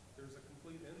 there's a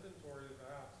complete inventory of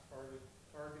apps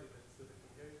targeted at civic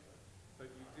engagement. But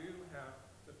you do have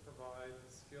to provide the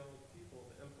skilled people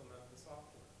to implement the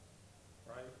software,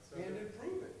 right? So And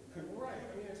improve it. right.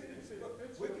 I mean, it's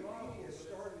Wikipedia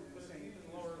started in but St. even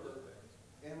lower Petersburg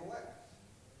lifting. and left.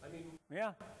 I mean,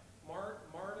 Yeah.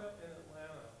 MARTA in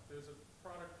Atlanta, there's a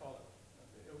product called,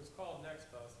 it was called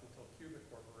NextBus until Cubic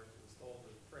Corporation stole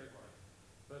the trademark.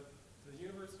 But the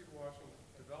University of Washington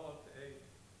developed a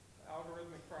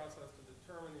algorithmic process to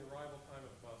determine the arrival time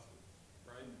of buses,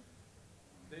 right?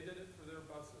 They did it for their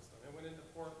bus system. It went into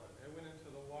Portland. It went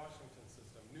into the Washington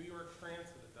system. New York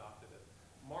Transit adopted it.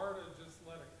 MARTA just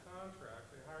led a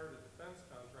contract. They hired a defense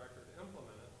contractor to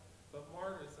implement it, but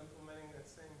MARTA is implementing that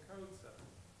same code set,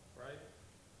 right?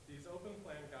 These open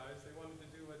plan guys, they wanted to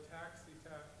do a taxi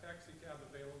cab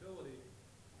availability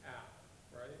app,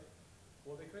 right?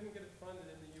 Well, they couldn't get it funded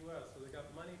in the U.S., so they got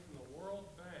money from the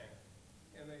World Bank,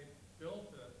 and they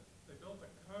built a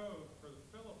code for the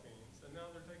Philippines, and now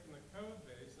they're taking the code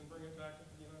base and bringing it back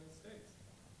into the United States.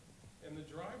 And the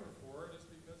driver for it is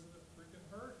because of the freaking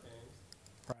hurricanes.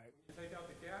 Right. You take out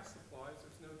the gas supplies,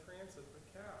 there's no transit but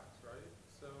cabs, right?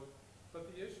 So, but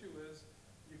the issue is,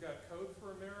 you got Code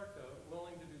for America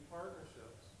willing to do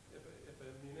partnerships. If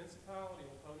a municipality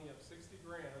will pony up 60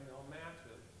 grand, they'll match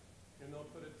it, and they'll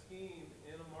put a team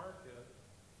in a market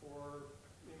for,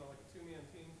 you know, like a two-man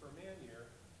team for a man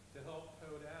year to help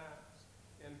code apps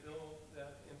and build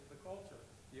that into the culture.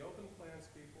 The open plans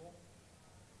people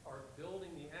are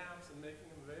building the apps and making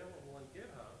them available on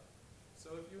GitHub.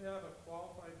 So if you have a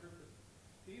qualified group of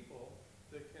people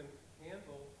that can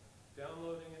handle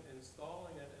downloading it,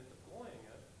 installing it, and deploying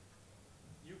it,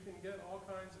 you can get all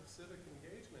kinds of civic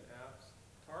engagement apps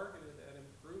targeted at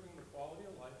improving the quality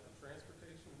of life in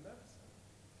transportation and medicine.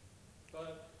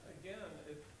 But again,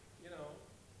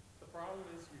 the problem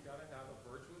is you got to have a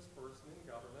virtuous person in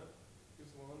government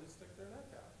who's willing to stick their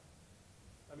neck out.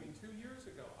 I mean, 2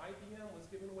 years ago, IBM was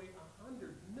giving away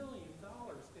 $100 million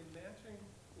in matching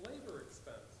labor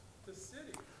expense to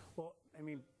cities. Well, I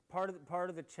mean, part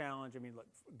of the challenge, I mean, look,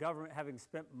 government, having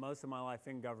spent most of my life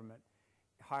in government,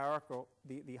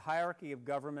 the hierarchy of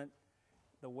government,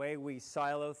 the way we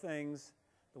silo things,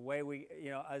 the way we,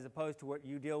 as opposed to what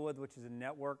you deal with, which is in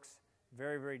networks,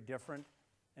 very, very different.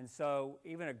 And so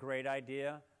even a great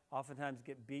idea oftentimes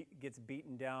gets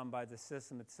beaten down by the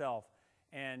system itself.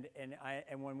 And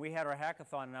when we had our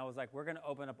hackathon, and I was like, we're going to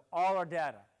open up all our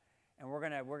data, and we're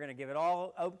going to give it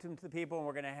all open to the people, and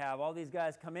we're going to have all these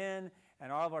guys come in,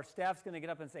 and all of our staff's going to get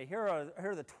up and say, here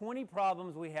are the 20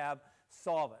 problems we have,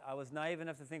 solve it. I was naive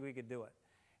enough to think we could do it.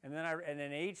 And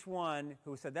then each one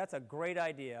who said, that's a great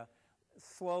idea,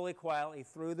 slowly, quietly,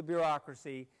 through the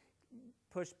bureaucracy,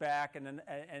 pushed back and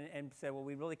said, well,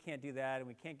 we really can't do that, and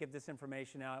we can't give this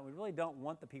information out, and we really don't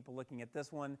want the people looking at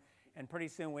this one. And pretty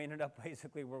soon we ended up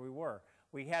basically where we were.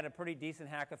 We had a pretty decent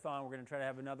hackathon. We're going to try to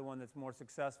have another one that's more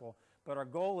successful. But our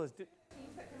goal is to...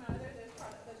 Teams that come out of there,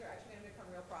 those are actually going to become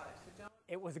real products. So don't...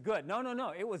 It was good. No.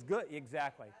 It was good.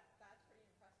 Exactly. That's pretty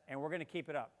impressive. And we're going to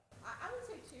keep it up. I would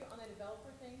say, too, on the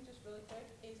developer thing, just really quick,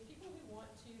 is people who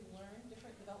want to learn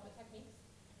different development techniques,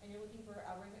 and you're looking for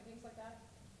algorithmic things like that,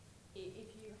 if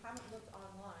you haven't looked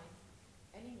online,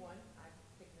 anyone, I've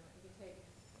taken them, you can take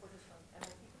courses from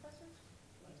MIT professors,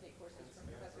 you can take courses from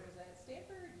professors at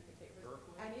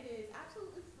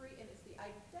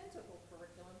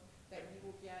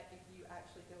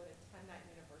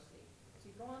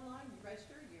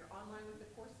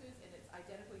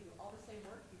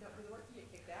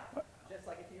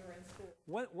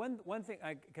One thing,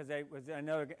 because I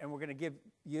know, and we're going to give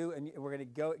you, and we're going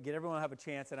to go get everyone to have a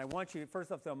chance, and I want you,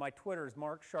 first off, though, my Twitter is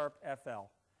Mark Sharpe FL.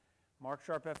 Mark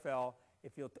Sharpe FL.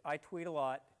 I tweet a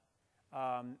lot,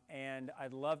 and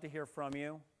I'd love to hear from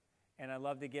you, and I'd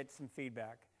love to get some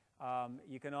feedback.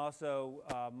 You can also,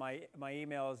 my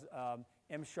email is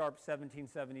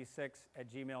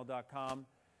msharp1776@gmail.com,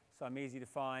 so I'm easy to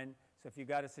find. So if you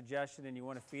got a suggestion and you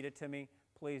want to feed it to me,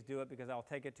 please do it, because I'll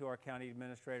take it to our county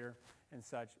administrator and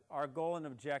such. Our goal and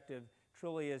objective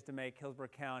truly is to make Hillsborough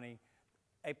County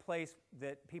a place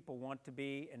that people want to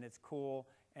be, and it's cool,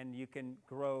 and you can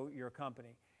grow your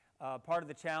company. Part of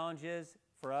the challenge is,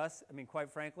 for us, I mean, quite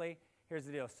frankly, here's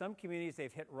the deal. Some communities,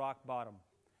 they've hit rock bottom.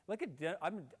 Look at,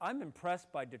 I'm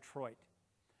impressed by Detroit.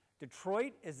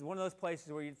 Detroit is one of those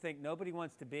places where you think nobody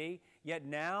wants to be, yet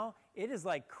now it is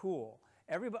like cool.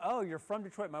 Everybody, oh, you're from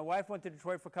Detroit. My wife went to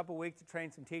Detroit for a couple of weeks to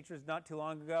train some teachers not too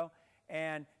long ago,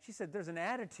 and she said there's an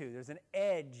attitude, there's an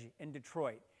edge in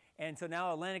Detroit. And so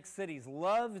now Atlantic Cities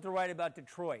loves to write about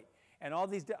Detroit. And all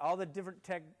the different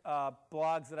tech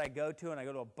blogs that I go to, and I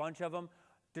go to a bunch of them,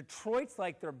 Detroit's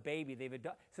like their baby.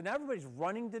 So now everybody's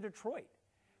running to Detroit.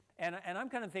 And I'm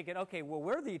kind of thinking, okay, well,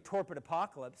 we're the torpid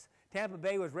apocalypse. Tampa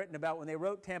Bay was written about when they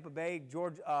wrote Tampa Bay.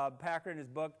 George Packer in his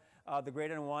book, The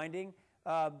Great Unwinding,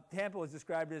 Tampa was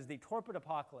described as the torpid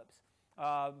apocalypse.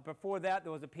 Before that,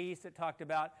 there was a piece that talked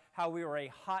about how we were a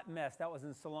hot mess. That was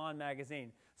in Salon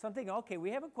magazine. So I'm thinking, okay,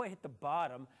 we haven't quite hit the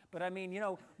bottom, but I mean, you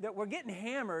know, that we're getting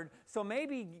hammered, so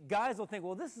maybe guys will think,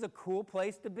 well, this is a cool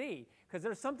place to be, because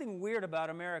there's something weird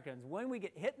about Americans. When we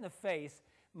get hit in the face,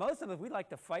 most of us, we like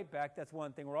to fight back. That's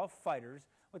one thing. We're all fighters.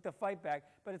 We like to fight back,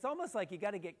 but it's almost like you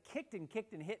got to get kicked and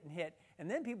hit, and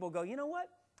then people go, you know what?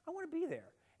 I want to be there.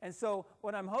 And so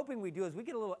what I'm hoping we do is we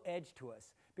get a little edge to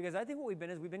us, because I think what we've been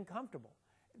is we've been comfortable.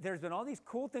 There's been all these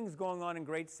cool things going on in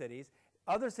great cities.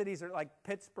 Other cities are like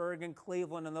Pittsburgh and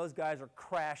Cleveland, and those guys are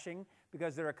crashing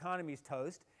because their economy's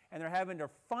toast, and they're having to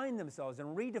find themselves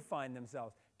and redefine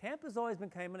themselves. Tampa's always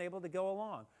been kind of able to go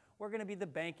along. We're going to be the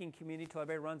banking community till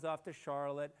everybody runs off to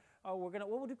Charlotte. Oh,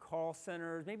 we'll do call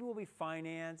centers. Maybe we'll be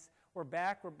finance. We're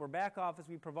back office.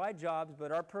 We provide jobs,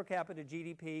 but our per capita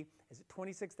GDP is at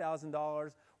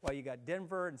 $26,000, while you got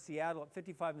Denver and Seattle at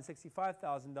 $55,000 and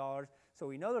 $65,000. So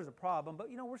we know there's a problem,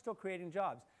 but you know, we're still creating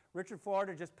jobs. Richard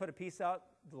Florida just put a piece out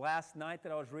last night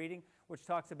that I was reading, which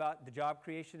talks about the job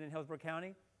creation in Hillsborough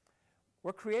County.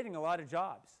 We're creating a lot of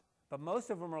jobs, but most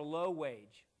of them are low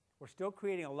wage. We're still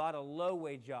creating a lot of low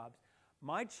wage jobs.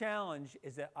 My challenge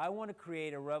is that I want to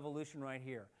create a revolution right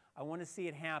here. I want to see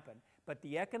it happen. But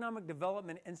the economic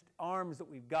development arms that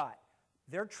we've got,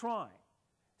 they're trying.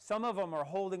 Some of them are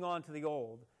holding on to the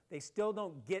old. They still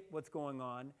don't get what's going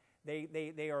on.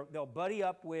 They'll buddy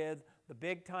up with the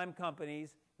big time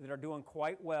companies that are doing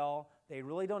quite well. They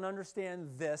really don't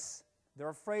understand this. They're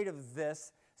afraid of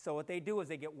this. So what they do is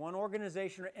they get one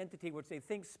organization or entity which they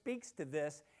think speaks to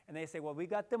this, and they say, well, we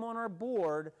got them on our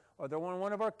board, or they're on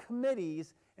one of our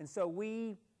committees, and so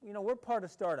we're part of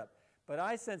startup. But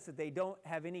I sense that they don't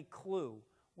have any clue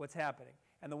what's happening.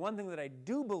 And the one thing that I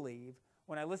do believe,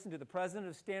 when I listen to the president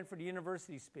of Stanford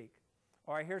University speak,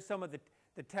 or I hear some of the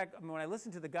tech, when I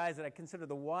listen to the guys that I consider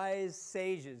the wise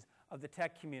sages of the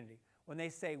tech community, when they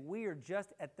say we are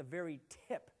just at the very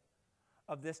tip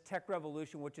of this tech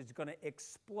revolution, which is going to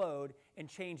explode and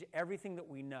change everything that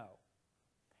we know.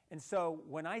 And so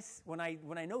when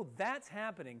I know that's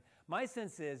happening, my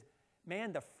sense is,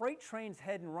 man, the freight train's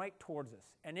heading right towards us,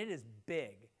 and it is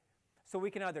big. So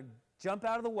we can either jump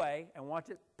out of the way and watch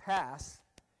it pass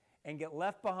and get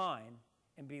left behind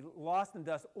and be lost in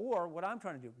dust, or what I'm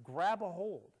trying to do, grab a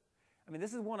hold. I mean,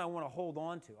 this is one I want to hold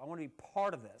on to. I want to be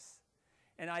part of this.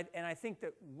 And I think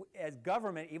that as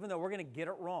government, even though we're going to get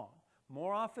it wrong,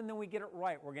 more often than we get it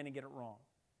right, we're going to get it wrong.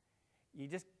 You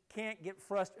just can't get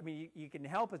frustrated. I mean, you can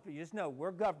help us, but you just know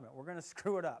we're government. We're going to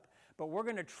screw it up. But we're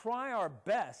going to try our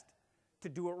best to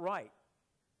do it right.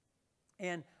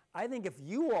 And I think if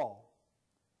you all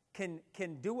can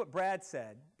do what Brad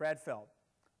felt,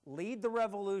 lead the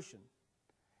revolution,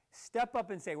 step up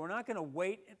and say, we're not going to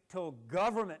wait until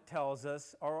government tells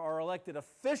us or our elected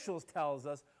officials tells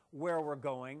us where we're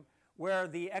going, where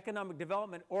the economic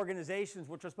development organizations,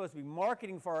 which are supposed to be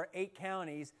marketing for our 8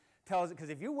 counties, tells it. Because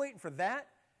if you're waiting for that,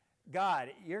 God,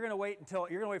 you're going to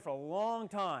wait for a long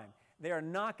time. They are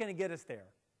not going to get us there.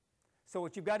 So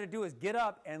what you've got to do is get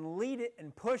up and lead it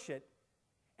and push it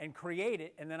and create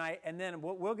it. And then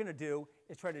what we're going to do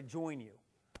is try to join you.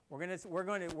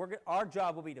 Our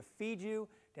job will be to feed you,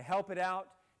 to help it out,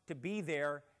 to be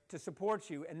there, to support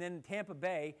you. And then Tampa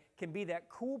Bay can be that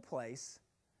cool place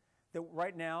that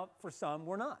right now, for some,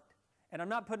 we're not. and I'm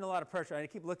not putting a lot of pressure, I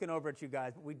keep looking over at you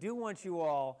guys, but we do want you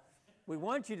all, we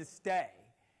want you to stay.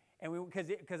 And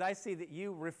because I see that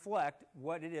you reflect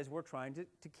what it is we're trying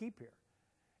to keep here.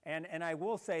 And I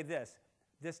will say this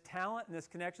talent and this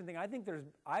connection thing,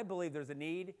 I believe there's a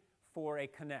need for a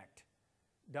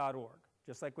connect.org,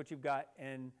 just like what you've got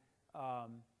in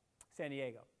San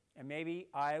Diego. And maybe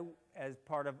I, as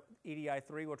part of EDI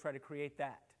 3, will try to create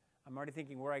that. I'm already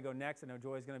thinking where I go next. I know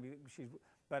Joy's going to be,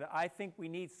 but I think we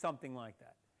need something like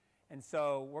that. And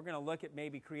so we're going to look at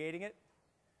maybe creating it.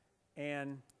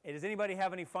 And does anybody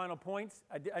have any final points?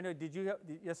 I know,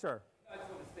 yes, sir? I just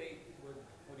want to state what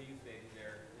you stated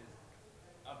there is,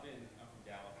 I'm from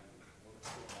Dallas and work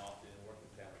in Austin and work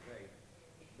in San Jose.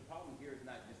 The problem here is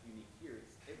not just unique here,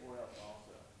 it's everywhere else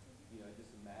also. You know, it's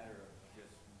just a matter of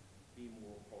just being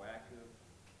more proactive,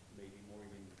 maybe more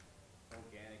even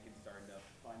organic and starting to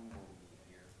find more we need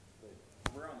here. But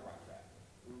we're on the right track.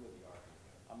 We really are.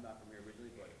 I'm not from here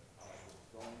originally, but I like where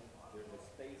it's going. There's a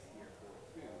space here for it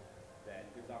too,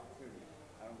 that there's opportunity.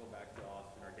 I don't go back to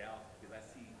Austin or Dallas because I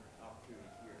see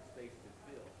opportunity here, space to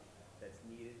fill that's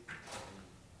needed.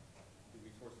 And the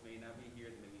resource may not be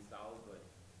here, it may be solid, but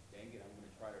dang it, I'm going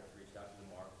to try to reach out to the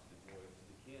Marks, to the Joys, to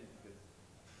the Ken, because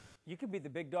You could be the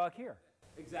big dog here.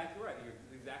 exactly right.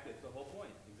 Exactly, that's the whole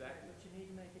point. Exactly. But you need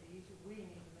to make it easy, we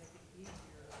need to make it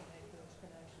easier to make those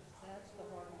connections. That's the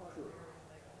hard part of the area, to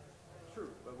make those connections.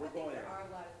 True, but I we're think going there there. are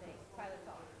a lot of things. Tyler,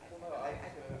 talk.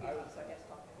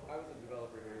 I was a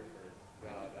developer here for,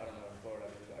 I don't know, in Florida.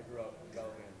 I grew up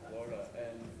developing in Florida,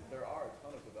 and there are a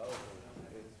ton of developers.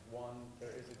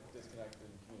 There is a disconnect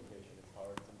in communication. It's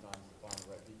hard sometimes to find the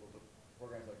right people, but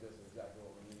programs like this are exactly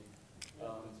what we need.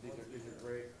 These are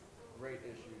great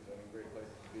issues, I mean, great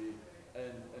places to be.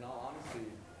 And in all honesty,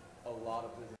 a lot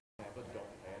of business campus don't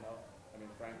pay enough. I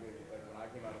mean, frankly, like when I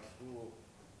came out of school,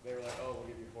 they were like, oh, we'll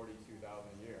give you $42,000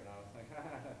 a year. And I was like,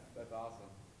 that's awesome.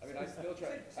 I mean, I still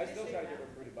try to get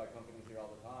recruited by companies here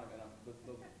all the time, and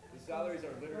the salaries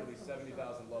are literally $70,000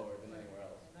 lower than anywhere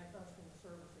else. And that comes from the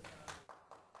services side.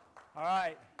 All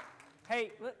right.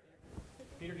 Hey,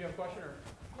 Peter, do you have a question or?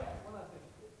 Yeah, one last thing.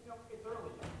 You know, it's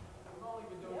early. We've only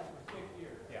been doing this for 6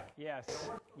 years. Yeah. yes,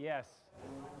 yes.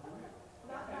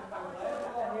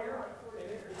 Here,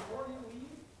 and before you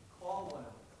leave, call one of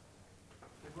us.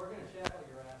 Because we're going to shackle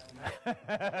your ass tonight.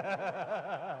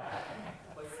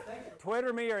 But thank you.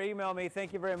 Twitter me or email me.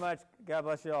 Thank you very much. God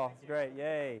bless you all. It's great.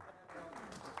 Yay.